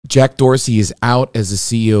Jack Dorsey is out as the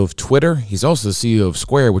CEO of Twitter. He's also the CEO of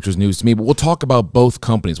Square, which was news to me. But we'll talk about both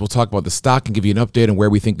companies. We'll talk about the stock and give you an update on where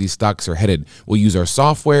we think these stocks are headed. We'll use our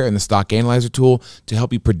software and the stock analyzer tool to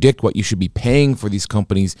help you predict what you should be paying for these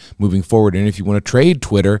companies moving forward. And if you want to trade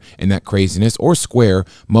Twitter and that craziness, or Square,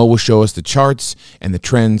 Mo will show us the charts and the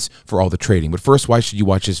trends for all the trading. But first, why should you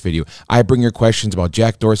watch this video? I bring your questions about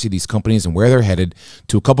Jack Dorsey, these companies, and where they're headed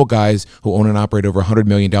to a couple guys who own and operate over $100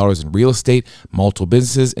 million in real estate, multiple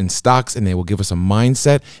businesses, and stocks, and they will give us a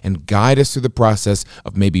mindset and guide us through the process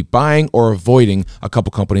of maybe buying or avoiding a couple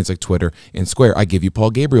companies like Twitter and Square. I give you Paul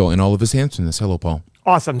Gabriel and all of his handsomeness. Hello, Paul.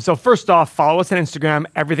 Awesome. So first off, follow us on Instagram,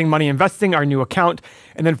 Everything Money Investing, our new account,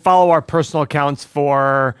 and then follow our personal accounts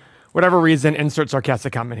for whatever reason. Insert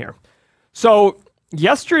sarcastic comment here. So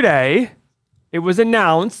yesterday, it was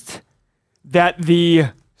announced that the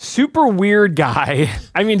super weird guy.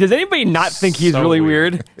 I mean, does anybody not think he's really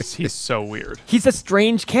weird? He's so weird. He's a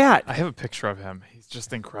strange cat. I have a picture of him. He's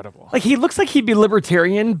just incredible. Like, he looks like he'd be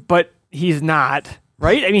libertarian, but he's not.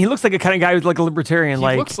 Right? I mean, he looks like a kind of guy who's like a libertarian.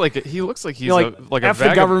 He looks like he's like a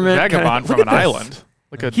vagabond from an island.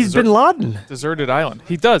 Like he's Bin Laden. Deserted island.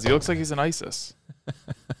 He does. He looks like he's in ISIS.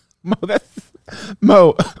 Mo,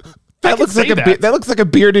 that looks like a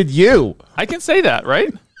bearded you. I can say that,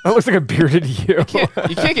 right? That looks like a bearded you.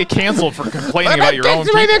 You can't get canceled for complaining about your own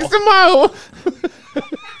people. Right next to Mo.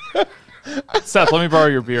 Seth, let me borrow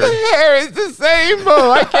your beard. The hair is the same, Mo.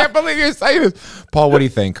 I can't believe you're saying this. Paul, what do you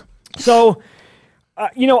think? So,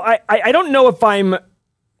 you know, I don't know if I'm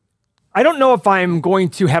going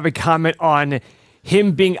to have a comment on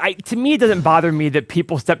him being. To me, it doesn't bother me that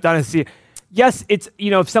people step down and see. Yes, it's, you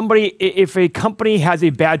know, if a company has a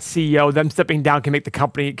bad CEO, them stepping down can make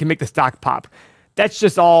the stock pop. That's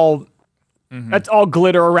just all. That's all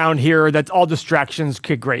glitter around here. That's all distractions.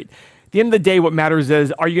 Okay, great. At the end of the day, what matters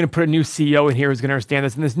is, are you going to put a new CEO in here who's going to understand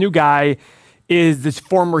this? And this new guy is this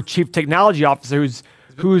former chief technology officer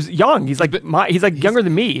who's young. He's younger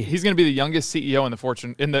than me. He's going to be the youngest CEO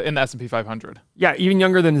in the S&P 500. Yeah, even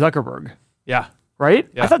younger than Zuckerberg. Yeah. Right?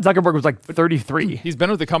 Yeah. I thought Zuckerberg was like 33. He's been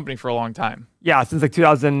with the company for a long time. Yeah, since like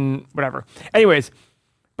 2000 whatever. Anyways,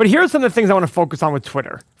 but here's some of the things I want to focus on with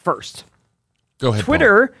Twitter first. Go ahead,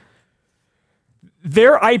 Twitter, Paul.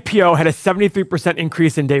 Their IPO had a 73%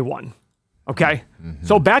 increase in day one. Okay?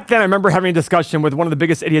 So back then, I remember having a discussion with one of the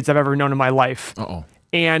biggest idiots I've ever known in my life.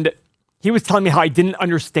 And he was telling me how I did not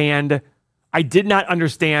understand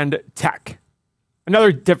tech.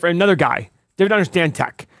 Another guy didn't understand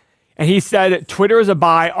tech. And he said, Twitter is a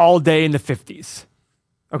buy all day in the 50s.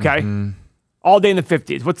 Okay? All day in the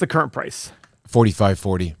 50s. What's the current price?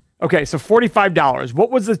 $45.40. Okay, so $45.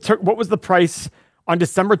 What was the price on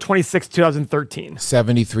December 26, 2013?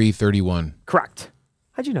 $73.31. Correct.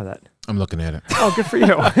 How'd you know that? I'm looking at it. Oh, good for you.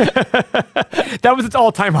 That was its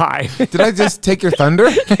all-time high. Did I just take your thunder?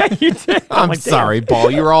 Yeah, you did. I'm sorry, Paul.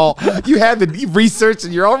 You had the research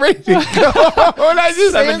and you're all ready to go. And I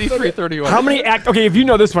just 73.31. How many okay, if you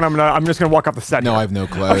know this one, I'm just gonna walk off the set. No, here. I have no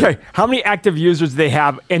clue. Okay, how many active users do they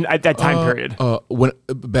have at that time period?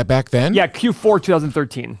 Back then? Yeah, Q4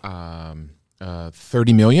 2013.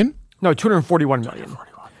 30 million? No, 241 million.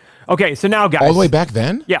 Okay, so now guys. All the way back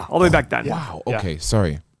then? Yeah, all the way back then. Wow. Okay,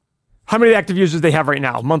 sorry. How many active users they have right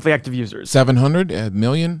now? Monthly active users. 700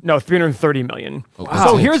 million? No, 330 million. Wow.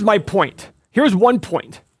 So here's my point. Here's one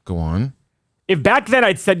point. Go on. If back then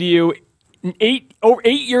I'd said to you, 8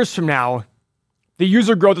 years from now, the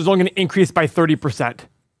user growth is only going to increase by 30%.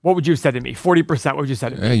 What would you have said to me? 40%. What would you say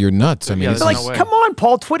to me? Yeah, you're nuts. I mean, it's like, come on,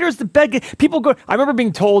 Paul. Twitter's the big. People go. I remember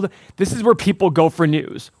being told this is where people go for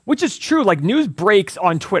news, which is true. Like, news breaks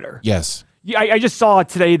on Twitter. Yes. I just saw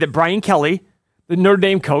today that Brian Kelly, the Notre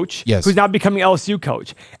Dame coach, who's now becoming LSU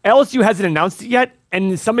coach. LSU hasn't announced it yet,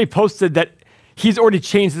 and somebody posted that he's already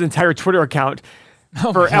changed his entire Twitter account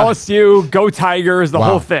for LSU, Go Tigers, the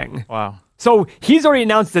whole thing. Wow. So he's already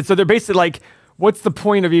announced it. So they're basically like, what's the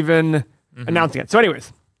point of even announcing it? So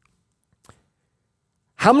anyways,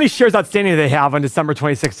 how many shares outstanding do they have on December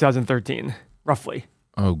 26, 2013, roughly?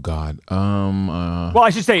 Oh, God. Well, I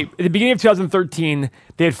should say, at the beginning of 2013,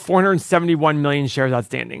 they had 471 million shares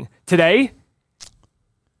outstanding. Today,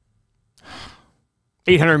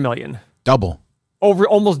 800 million. Double.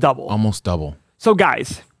 Almost double. Almost double. So,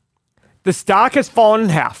 guys, the stock has fallen in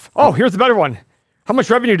half. Oh, here's the better one. How much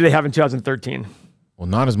revenue do they have in 2013? Well,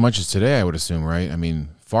 not as much as today, I would assume, right? I mean,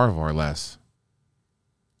 far less.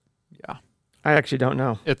 Yeah. I actually don't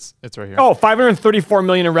know. It's right here. Oh, 534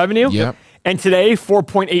 million in revenue? Yep. And today,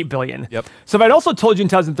 4.8 billion. Yep. So if I'd also told you in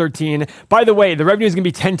 2013, by the way, the revenue is going to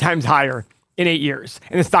be 10 times higher in 8 years,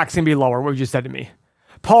 and the stock's going to be lower, what would you say to me?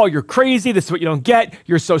 Paul, you're crazy. This is what you don't get.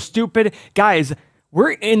 You're so stupid. Guys,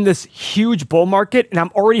 We're in this huge bull market, and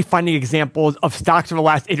I'm already finding examples of stocks over the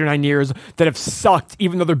last 8 or 9 years that have sucked,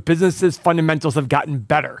 even though their businesses' fundamentals have gotten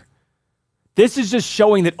better. This is just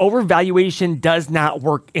showing that overvaluation does not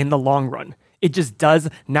work in the long run. It just does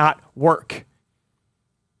not work.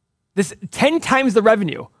 This 10 times the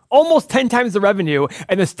revenue, almost 10 times the revenue,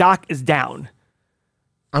 and the stock is down.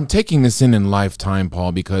 I'm taking this in lifetime,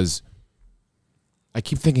 Paul, because I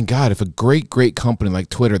keep thinking, God, if a great company like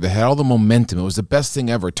Twitter that had all the momentum, it was the best thing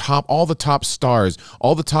ever, all the top stars,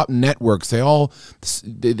 all the top networks,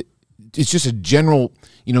 it's just a general,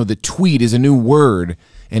 the tweet is a new word,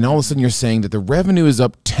 and all of a sudden you're saying that the revenue is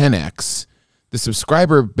up 10x, the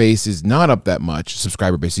subscriber base is not up that much,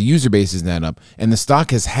 the user base is not up, and the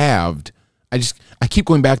stock has halved. I keep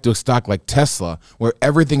going back to a stock like Tesla, where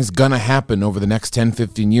everything's gonna happen over the next 10,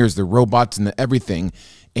 15 years, the robots and everything.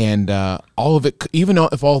 And all of it, even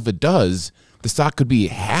if all of it does, the stock could be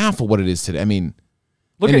half of what it is today. I mean,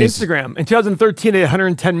 look at Instagram. In 2013, they had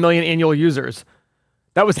 110 million annual users.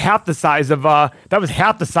 That was half the size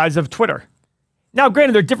of Twitter. Now,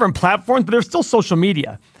 granted, they're different platforms, but they're still social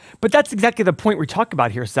media. But that's exactly the point we're talking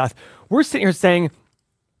about here, Seth. We're sitting here saying,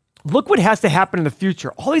 look what has to happen in the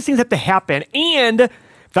future. All these things have to happen, and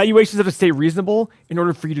valuations have to stay reasonable in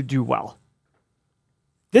order for you to do well.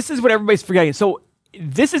 This is what everybody's forgetting. So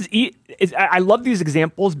I love these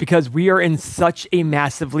examples because we are in such a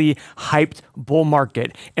massively hyped bull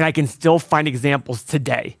market, and I can still find examples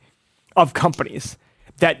today of companies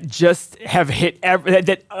that just have hit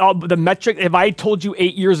the metric. If I told you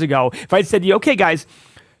 8 years ago, if I said to you, okay, guys,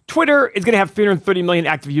 Twitter is going to have 330 million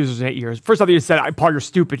active users in 8 years. First off, you said, Paul, you're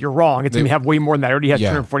stupid. You're wrong. It's going to have way more than that. It already has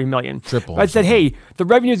 240 million. Triple. I said, hey, the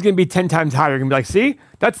revenue is going to be 10 times higher. You're going to be like, see,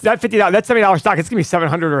 that's $50, that's $70 stock. It's going to be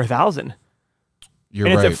 700 or 1,000. You're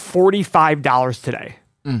and right. It's at $45 today.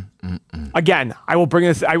 Again, I will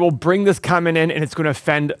bring this comment in, and it's going to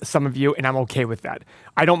offend some of you, and I'm okay with that.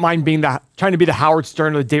 I don't mind trying to be the Howard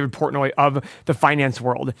Stern or the David Portnoy of the finance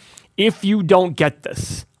world. If you don't get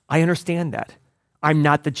this, I understand that. I'm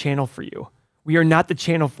not the channel for you. We are not the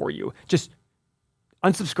channel for you. Just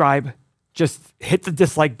unsubscribe. Just hit the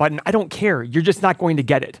dislike button. I don't care. You're just not going to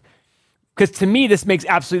get it. Because to me, this makes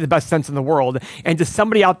absolutely the best sense in the world. And to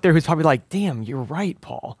somebody out there who's probably like, damn, you're right,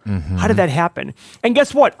 Paul. How did that happen? And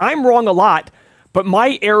guess what? I'm wrong a lot, but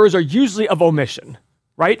my errors are usually of omission,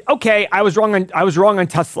 right? Okay, I was wrong on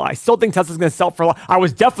Tesla. I still think Tesla's going to sell for a lot. I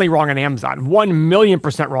was definitely wrong on Amazon.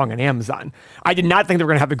 1,000,000% wrong on Amazon. I did not think they were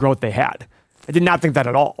going to have the growth they had. I did not think that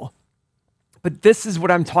at all. But this is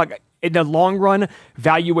what I'm talking. In the long run,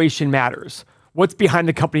 valuation matters. What's behind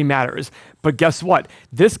the company matters. But guess what?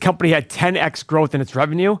 This company had 10x growth in its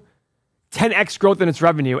revenue. 10x growth in its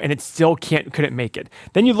revenue, and it still couldn't make it.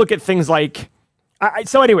 Then you look at things like,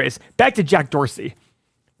 so anyways, back to Jack Dorsey.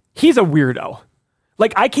 He's a weirdo.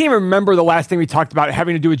 Like, I can't even remember the last thing we talked about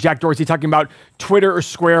having to do with Jack Dorsey, talking about Twitter or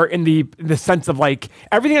Square in the sense of like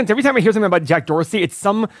everything. Every time I hear something about Jack Dorsey, it's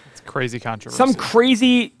crazy controversy. Some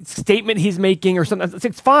crazy statement he's making or something.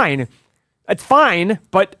 It's fine. It's fine,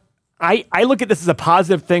 but I look at this as a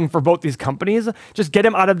positive thing for both these companies. Just get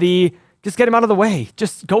him out of the way.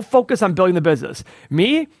 Just go focus on building the business.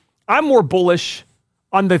 Me, I'm more bullish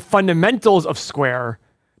on the fundamentals of Square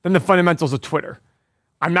than the fundamentals of Twitter.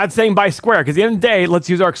 I'm not saying buy Square, because at the end of the day, let's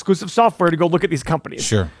use our exclusive software to go look at these companies.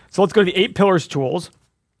 Sure. So let's go to the 8 pillars tools.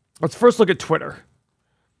 Let's first look at Twitter.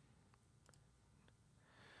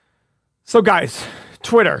 So guys,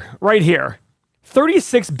 Twitter, right here,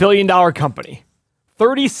 $36 billion company.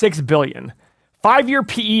 $36 billion. 5-year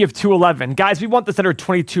PE of 211. Guys, we want this under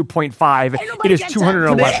 22.5. It is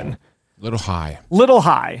 211. Little high. Little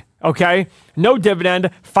high, okay? No dividend.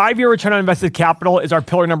 5-year return on invested capital is our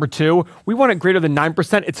pillar number 2. We want it greater than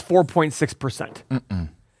 9%. It's 4.6%.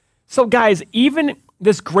 So guys, even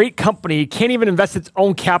this great company can't even invest its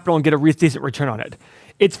own capital and get a decent return on it.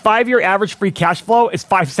 Its 5-year average free cash flow is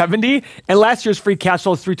 570, and last year's free cash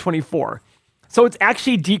flow is 324. So it's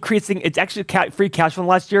actually decreasing. It's actually free cash flow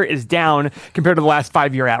last year is down compared to the last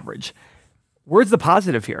 5-year average. Where's the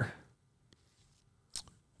positive here?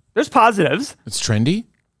 There's positives. It's trendy.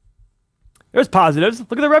 There's positives.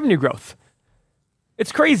 Look at the revenue growth.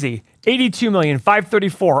 It's crazy. 82 million,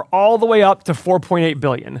 534, all the way up to 4.8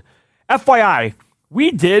 billion. FYI,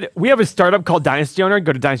 we have a startup called Dynasty Owner.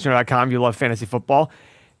 Go to dynastyowner.com if you love fantasy football.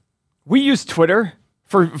 We use Twitter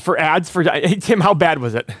for ads for hey, Tim, how bad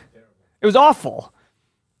was it? It was awful.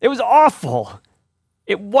 It was awful.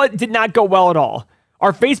 It did not go well at all.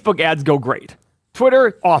 Our Facebook ads go great.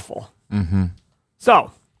 Twitter, awful.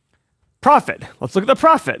 So, profit. Let's look at the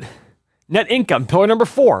profit. Net income, pillar number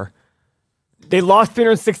 4. They lost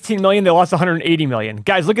 316 million. They lost 180 million.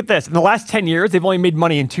 Guys, look at this. In the last 10 years, they've only made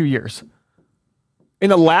money in 2 years. In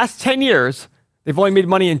the last 10 years, they've only made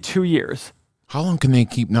money in 2 years. How long can they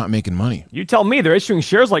keep not making money? You tell me. They're issuing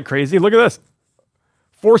shares like crazy. Look at this.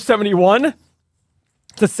 471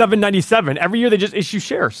 to 797. Every year they just issue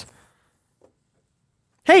shares.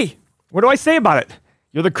 Hey, what do I say about it?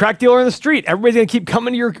 You're the crack dealer in the street. Everybody's going to keep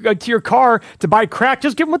coming to your car to buy crack.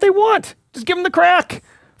 Just give them what they want. Just give them the crack.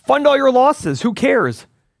 Fund all your losses. Who cares?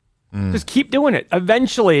 Just keep doing it.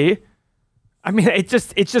 Eventually, I mean, it's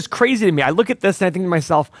just crazy to me. I look at this and I think to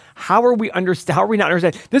myself, how are we not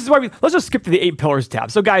understanding? This is why let's just skip to the 8 pillars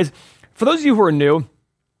tab. So guys, for those of you who are new,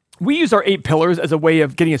 we use our 8 pillars as a way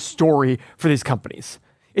of getting a story for these companies.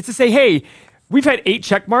 It's to say, hey, we've had 8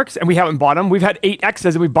 check marks and we haven't bought them. We've had 8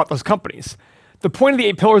 X's and we've bought those companies. The point of the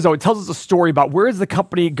 8 pillars, though, it tells us a story about where is the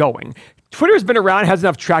company going. Twitter's been around, has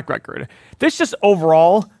enough track record. This just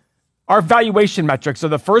overall, our valuation metrics are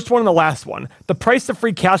the first one and the last one. The price to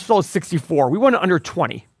free cash flow is 64. We want it under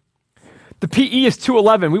 20. The PE is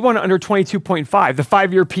 211. We want it under 22.5, the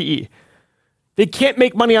 5-year PE. They can't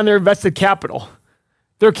make money on their invested capital.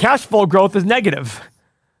 Their cash flow growth is negative.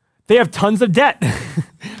 They have tons of debt.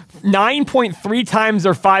 9.3 times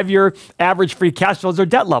their 5-year average free cash flows or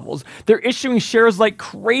debt levels. They're issuing shares like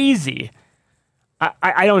crazy.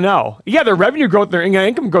 I don't know. Yeah, their revenue growth, their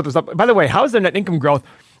income growth is up. By the way, how is their net income growth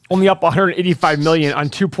only up 185 million on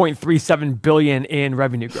 2.37 billion in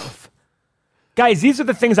revenue growth? Guys, these are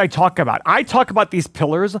the things I talk about. I talk about these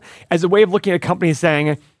pillars as a way of looking at a company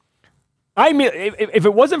saying, I mean, if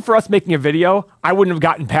it wasn't for us making a video, I wouldn't have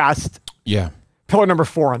gotten past pillar number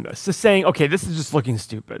 4 on this. Just saying, okay, this is just looking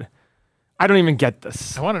stupid. I don't even get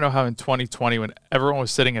this. I want to know how in 2020, when everyone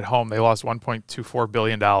was sitting at home, they lost $1.24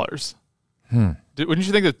 billion. Wouldn't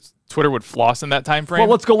you think that Twitter would floss in that time frame? Well,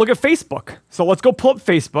 let's go look at Facebook. So let's go pull up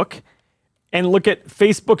Facebook and look at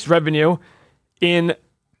Facebook's revenue in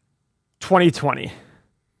 2020.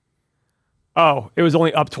 Oh, it was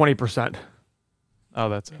only up 20%. Oh,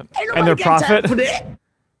 that's it. And their profit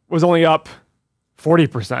was only up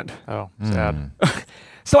 40%. Oh, sad.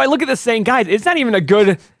 So I look at this saying, guys, it's not even a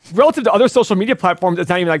good, relative to other social media platforms, it's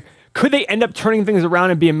not even like, could they end up turning things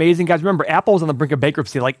around and be amazing? Guys, remember, Apple was on the brink of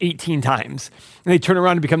bankruptcy like 18 times, and they turned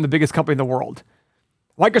around to become the biggest company in the world.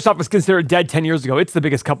 Microsoft was considered dead 10 years ago. It's the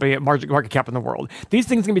biggest company at market cap in the world. These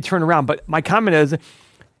things can be turned around, but my comment is,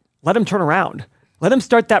 let them turn around. Let them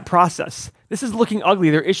start that process. This is looking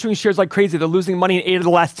ugly. They're issuing shares like crazy. They're losing money in 8 of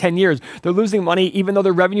the last 10 years. They're losing money even though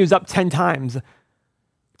their revenue is up 10 times.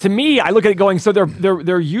 To me, I look at it going, so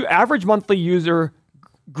their average monthly user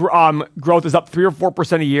growth is up 3 or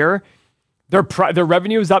 4% a year. Their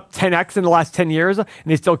revenue is up 10x in the last 10 years, and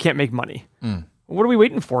they still can't make money. What are we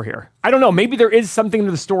waiting for here? I don't know. Maybe there is something to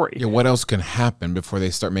the story. Yeah, what else can happen before they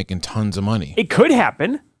start making tons of money? It could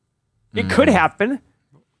happen. It could happen.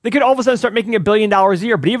 They could all of a sudden start making $1 billion a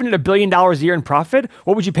year, but even at $1 billion a year in profit,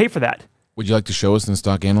 what would you pay for that? Would you like to show us in the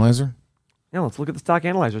Stock Analyzer? Yeah, let's look at the Stock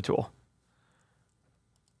Analyzer tool.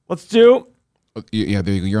 Let's do. Yeah,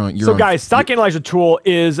 there you go. So, guys, Stock Analyzer tool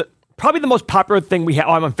is probably the most popular thing we have.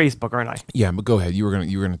 Oh, I'm on Facebook, aren't I? Yeah, but go ahead. You were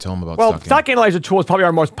gonna tell them about. Well, Stock Analyzer tool is probably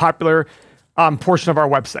our most popular portion of our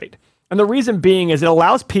website, and the reason being is it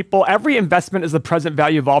allows people. Every investment is the present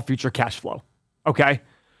value of all future cash flow. Okay,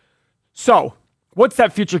 so what's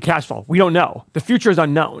that future cash flow? We don't know. The future is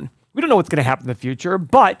unknown. We don't know what's going to happen in the future,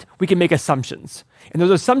 but we can make assumptions. And those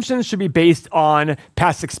assumptions should be based on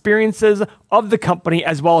past experiences of the company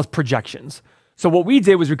as well as projections. So what we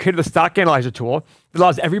did was we created the Stock Analyzer tool that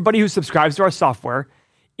allows everybody who subscribes to our software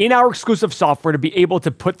in our exclusive software to be able to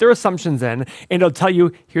put their assumptions in, and it'll tell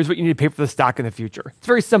you, here's what you need to pay for the stock in the future. It's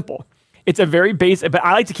very simple. It's a very basic, but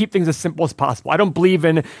I like to keep things as simple as possible. I don't believe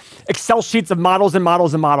in Excel sheets of models and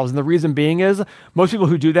models and models. And the reason being is most people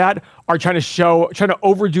who do that are trying to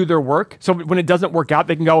overdo their work. So when it doesn't work out,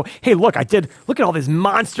 they can go, hey, look at all these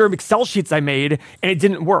monster Excel sheets I made and it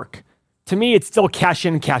didn't work. To me, it's still cash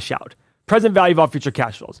in, cash out. Present value of all future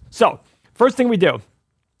cash flows. So first thing we do,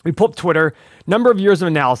 we pull up Twitter, number of years of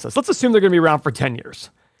analysis. Let's assume they're going to be around for 10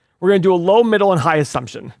 years. We're going to do a low, middle, and high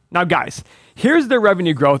assumption. Now, guys, here's their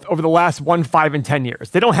revenue growth over the last 1, 5, and 10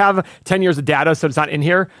 years. They don't have 10 years of data, so it's not in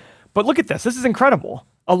here. But look at this. This is incredible.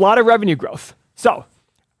 A lot of revenue growth. So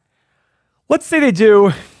let's say they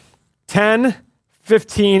do 10,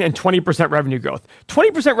 15, and 20% revenue growth.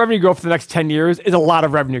 20% revenue growth for the next 10 years is a lot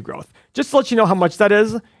of revenue growth. Just to let you know how much that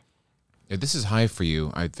is. Yeah, this is high for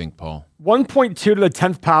you, I think, Paul. 1.2 to the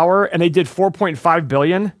 10th power, and they did 4.5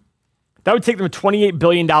 billion. That would take them to $28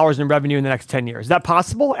 billion in revenue in the next 10 years. Is that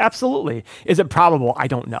possible? Absolutely. Is it probable? I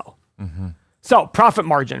don't know. So profit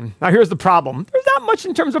margin. Now here's the problem. There's not much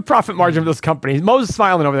in terms of profit margin for this company. Mo's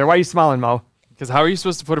smiling over there. Why are you smiling, Mo? Because how are you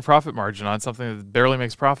supposed to put a profit margin on something that barely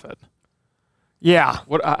makes profit? Yeah.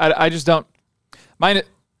 What I just don't.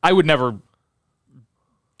 I would never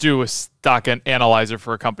do a stock analyzer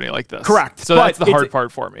for a company like this. Correct. So that's the hard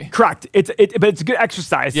part for me. Correct. But it's a good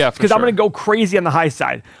exercise. Yeah, because I'm going to go crazy on the high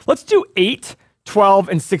side. Let's do 8, 12,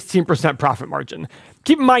 and 16% profit margin.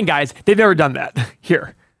 Keep in mind, guys, they've never done that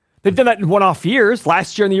here. They've done that in one-off years.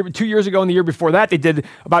 Last year, and the year, 2 years ago, and the year before that, they did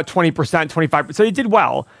about 20%, 25%. So they did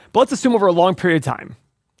well. But let's assume over a long period of time.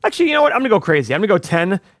 Actually, you know what? I'm going to go crazy. I'm going to go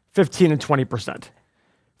 10, 15, and 20%.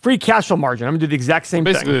 Free cash flow margin. I'm going to do the exact same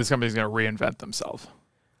thing. Basically, this company's going to reinvent themselves.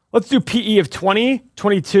 Let's do PE of 20,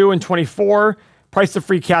 22, and 24. Price to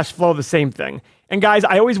free cash flow, the same thing. And guys,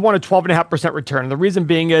 I always want a 12.5% return. The reason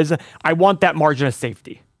being is I want that margin of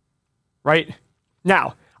safety, right?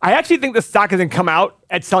 Now, I actually think the stock is going to come out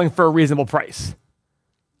at selling for a reasonable price.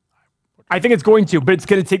 I think it's going to, but it's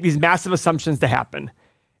going to take these massive assumptions to happen.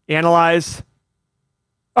 Analyze.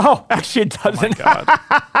 Oh, actually it doesn't. Oh my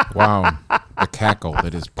God. Wow. The cackle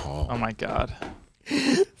that is Paul. Oh my God.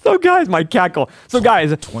 So guys, my cackle. So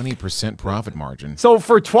guys, 20% profit margin. so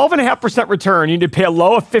for 12.5% return, you need to pay a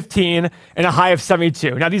low of 15 and a high of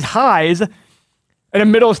 72. Now these highs, and a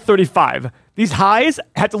middle is 35. These highs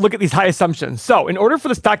have to look at these high assumptions. So in order for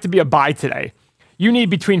the stock to be a buy today, you need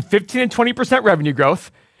between 15 and 20% revenue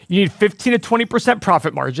growth. You need 15 to 20%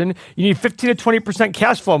 profit margin. You need 15 to 20%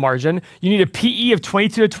 cash flow margin. You need a PE of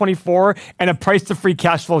 22 to 24 and a price to free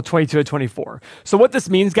cash flow of 22 to 24. So what this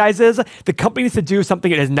means, guys, is the company needs to do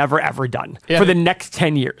something it has never, ever done for the next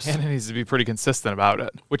 10 years. And it needs to be pretty consistent about it,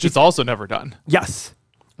 which it's also never done. Yes.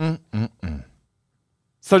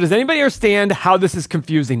 So does anybody understand how this is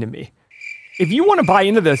confusing to me? If you want to buy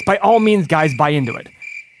into this, by all means, guys, buy into it.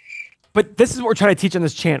 But this is what we're trying to teach on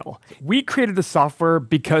this channel. We created the software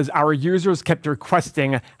because our users kept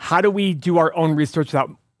requesting, how do we do our own research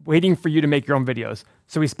without waiting for you to make your own videos?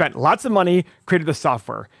 So we spent lots of money, created the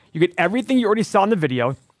software. You get everything you already saw in the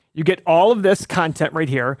video. You get all of this content right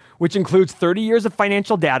here, which includes 30 years of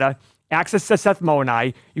financial data, access to Seth, Mo, and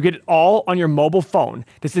I. You get it all on your mobile phone.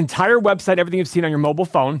 This entire website, everything you've seen on your mobile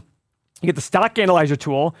phone. You get the stock analyzer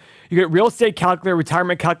tool. You get real estate calculator,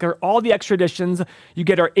 retirement calculator, all the extra additions. You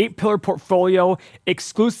get our 8-pillar portfolio,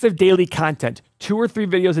 exclusive daily content, 2 or 3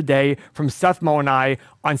 videos a day from Seth, Mo, and I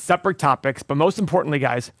on separate topics. But most importantly,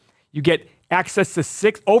 guys, you get access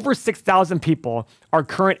to over 6,000 people are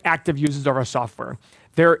current active users of our software.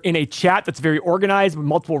 They're in a chat that's very organized with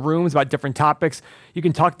multiple rooms about different topics. You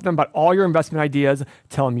can talk to them about all your investment ideas,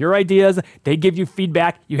 tell them your ideas. They give you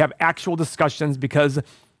feedback. You have actual discussions because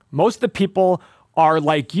most of the people are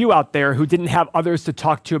like you out there who didn't have others to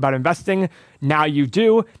talk to about investing. Now you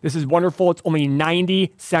do. This is wonderful. It's only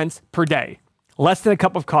 90 cents per day. Less than a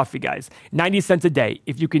cup of coffee, guys. 90 cents a day.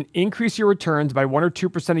 If you can increase your returns by 1 or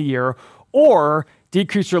 2% a year or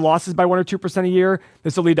decrease your losses by 1 or 2% a year,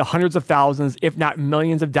 this will lead to hundreds of thousands, if not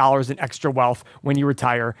millions of dollars in extra wealth when you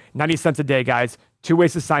retire. 90 cents a day, guys. 2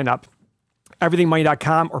 ways to sign up.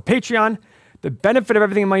 Everythingmoney.com or Patreon. The benefit of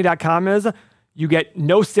everythingmoney.com is you get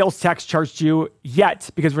no sales tax charged to you yet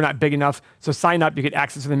because we're not big enough. So sign up, you get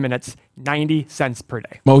access within minutes, 90 cents per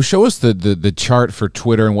day. Mo, show us the chart for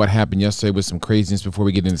Twitter and what happened yesterday with some craziness before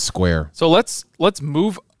we get into Square. So let's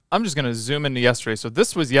move. I'm just going to zoom into yesterday. So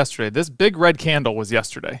this was yesterday. This big red candle was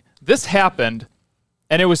yesterday. This happened,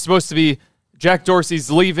 and it was supposed to be Jack Dorsey's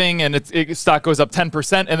leaving, and stock goes up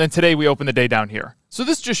 10%, and then today we open the day down here. So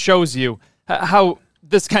this just shows you how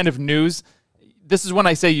this kind of news, this is when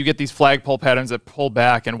I say you get these flagpole patterns that pull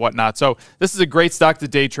back and whatnot. So this is a great stock to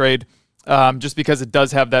day trade just because it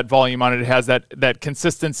does have that volume on it. It has that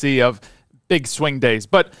consistency of big swing days.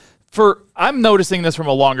 But I'm noticing this from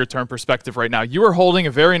a longer term perspective right now. You are holding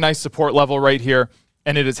a very nice support level right here,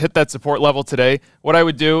 and it has hit that support level today. What I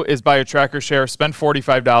would do is buy a tracker share, spend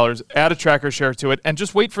 $45, add a tracker share to it, and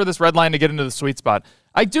just wait for this red line to get into the sweet spot.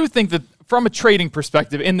 I do think that from a trading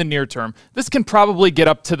perspective in the near term, this can probably get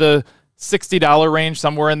up to the $60 range,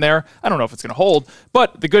 somewhere in there. I don't know if it's going to hold,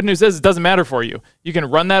 but the good news is it doesn't matter for you. You can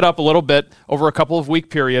run that up a little bit over a couple of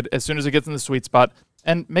week period as soon as it gets in the sweet spot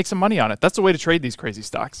and make some money on it. That's the way to trade these crazy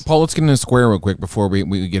stocks. Paul, let's get into Square real quick before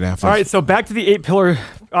we get after. All right, so back to the 8-pillar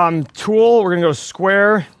tool. We're going to go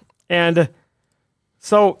Square. And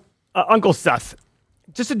so Uncle Seth,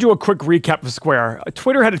 just to do a quick recap of Square,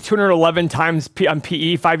 Twitter had a 211 times PE,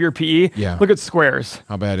 5-year PE. Yeah. Look at Square's.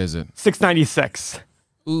 How bad is it? 696.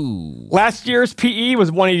 Ooh. Last year's PE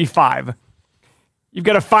was 185. You've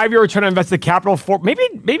got a 5-year return on invested capital for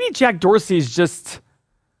maybe Jack Dorsey's just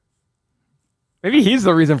maybe he's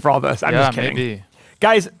the reason for all this. I'm just kidding. Maybe.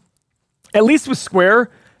 Guys, At least with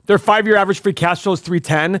Square, their 5-year average free cash flow is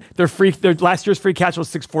 310. Their last year's free cash flow is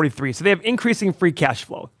 643. So they have increasing free cash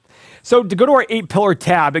flow. So to go to our 8-pillar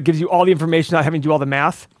tab, it gives you all the information without having to do all the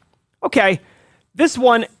math. Okay, this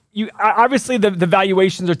one, obviously the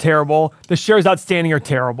valuations are terrible. The shares outstanding are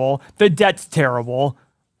terrible. The debt's terrible.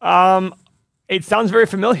 It sounds very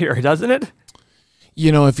familiar, doesn't it?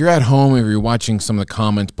 You know, if you're at home, if you're watching some of the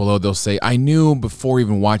comments below, they'll say, I knew before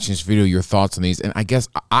even watching this video your thoughts on these. And I guess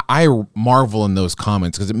I marvel in those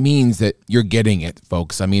comments because it means that you're getting it,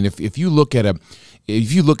 folks. I mean, if you look at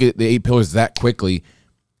the 8 pillars that quickly,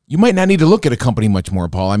 you might not need to look at a company much more,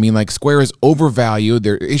 Paul. I mean, like Square is overvalued.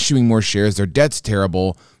 They're issuing more shares. Their debt's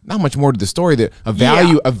terrible. Not much more to the story that a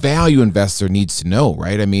value investor needs to know,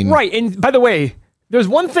 right? I mean, right. And by the way, there's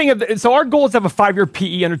one thing. So our goal is to have a 5-year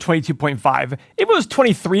PE under 22.5. If it was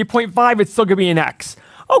 23.5, it's still going to be an X.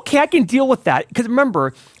 Okay, I can deal with that. Because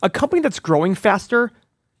remember, a company that's growing faster,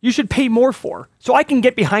 you should pay more for. So I can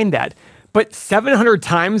get behind that. But 700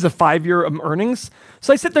 times the 5-year earnings?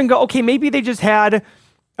 So I sit there and go, okay, maybe they just had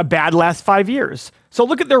a bad last 5 years. So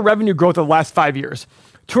look at their revenue growth of the last 5 years.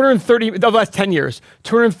 The last 10 years,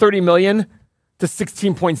 230 million to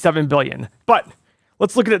 16.7 billion. But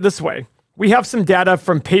let's look at it this way. We have some data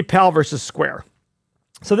from PayPal versus Square.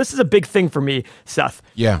 So this is a big thing for me, Seth.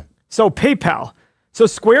 Yeah. So PayPal. So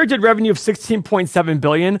Square did revenue of 16.7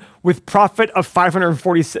 billion with profit of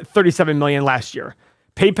 537 million last year.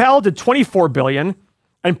 PayPal did 24 billion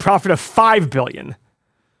and profit of 5 billion.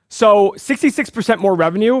 So 66% more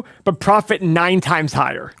revenue, but profit 9 times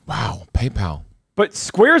higher. Wow, PayPal. But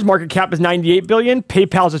Square's market cap is 98 billion,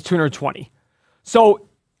 PayPal's is 220. So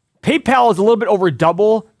PayPal is a little bit over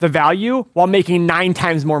double the value while making 9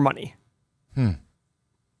 times more money. Do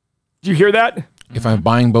you hear that? If I'm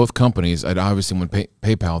buying both companies, I'd obviously want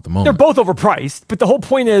PayPal at the moment. They're both overpriced, but the whole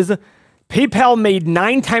point is PayPal made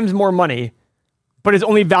 9 times more money, but is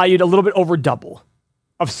only valued a little bit over double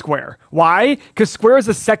of Square. Why? Because Square is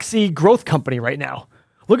a sexy growth company right now.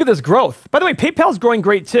 Look at this growth. By the way, PayPal's growing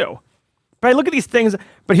great too. But I look at these things,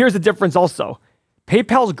 but here's the difference also.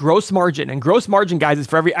 PayPal's gross margin, and gross margin, guys, is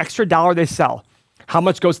for every extra dollar they sell, how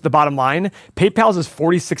much goes to the bottom line? PayPal's is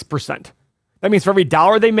 46%. That means for every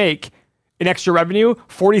dollar they make in extra revenue,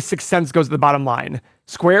 46 cents goes to the bottom line.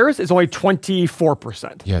 Square's is only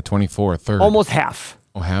 24%. Yeah, 24, a third. Almost half.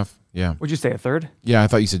 Oh, half? Yeah. Would you say a third? Yeah, I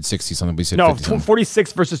thought you said 60 something, but you said no, 50 something.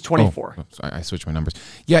 46 versus 24. Oh, I switched my numbers.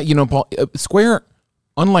 Yeah, you know, Paul, Square,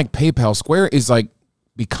 unlike PayPal, Square is like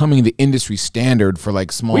becoming the industry standard for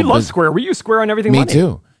like small We love Square. We use Square on everything. Me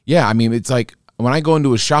too. Yeah, I mean, it's like when I go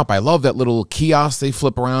into a shop, I love that little kiosk they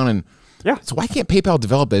flip around and yeah. So why can't PayPal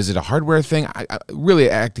develop it? Is it a hardware thing? I really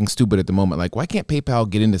acting stupid at the moment. Like, why can't PayPal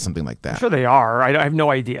get into something like that? I'm sure they are. I have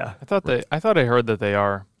no idea. I thought I heard that they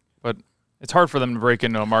are, but it's hard for them to break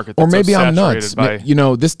into a market that's or maybe so I'm saturated nuts. by, you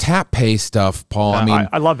know, this tap pay stuff, Paul. I mean,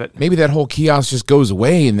 I love it. Maybe that whole kiosk just goes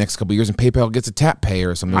away in the next couple of years and PayPal gets a tap pay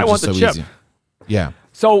or something. I want the chip. Easy. Yeah.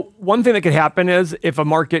 So one thing that could happen is if a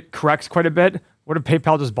market corrects quite a bit, what if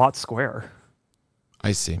PayPal just bought Square?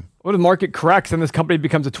 I see. What if the market corrects and this company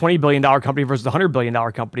becomes a $20 billion company versus a $100 billion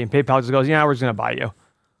company and PayPal just goes, yeah, we're just going to buy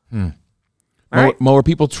you. Mo, are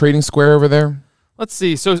people trading Square over there? Let's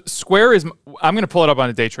see. So Square is, I'm going to pull it up on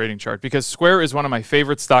a day trading chart because Square is one of my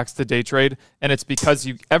favorite stocks to day trade. And it's because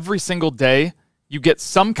every single day you get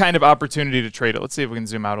some kind of opportunity to trade it. Let's see if we can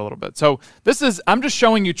zoom out a little bit. So I'm just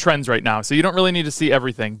showing you trends right now. So you don't really need to see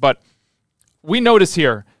everything, but we notice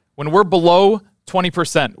here when we're below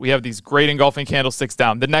 20%, we have these great engulfing candlesticks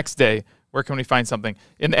down. The next day, where can we find something?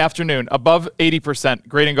 In the afternoon, above 80%,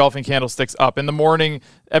 great engulfing candlesticks up. In the morning,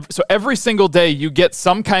 so every single day you get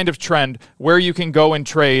some kind of trend where you can go and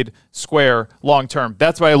trade Square long term.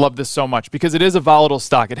 That's why I love this so much because it is a volatile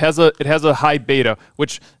stock. It has a high beta,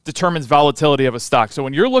 which determines volatility of a stock. So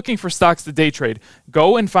when you're looking for stocks to day trade,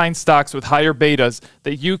 go and find stocks with higher betas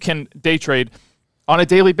that you can day trade on a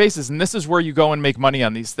daily basis. And this is where you go and make money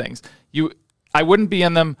on these things. I wouldn't be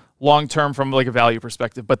in them long term from like a value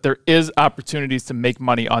perspective, but there is opportunities to make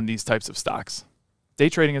money on these types of stocks. Day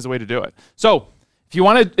trading is a way to do it. So if you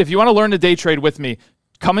want to learn to day trade with me,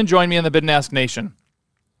 come and join me in the Bid and Ask Nation.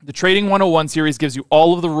 The Trading 101 series gives you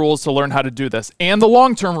all of the rules to learn how to do this and the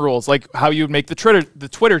long-term rules, like how you would make the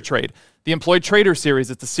Twtr trade. The Employed Trader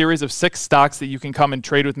series, it's a series of 6 stocks that you can come and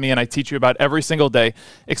trade with me, and I teach you about every single day.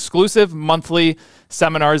 Exclusive monthly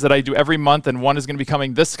seminars that I do every month, and one is going to be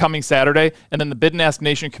coming this coming Saturday. And then the Bid and Ask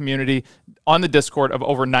Nation community on the Discord of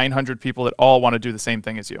over 900 people that all want to do the same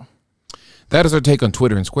thing as you. That is our take on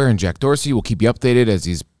Twitter and Square and Jack Dorsey. We'll keep you updated as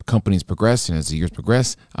these companies progress and as the years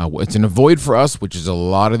progress. It's an avoid for us, which is a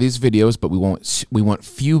lot of these videos, but we want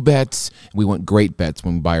few bets. We want great bets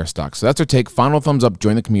when we buy our stocks. So that's our take. Final thumbs up,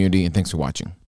 join the community, and thanks for watching.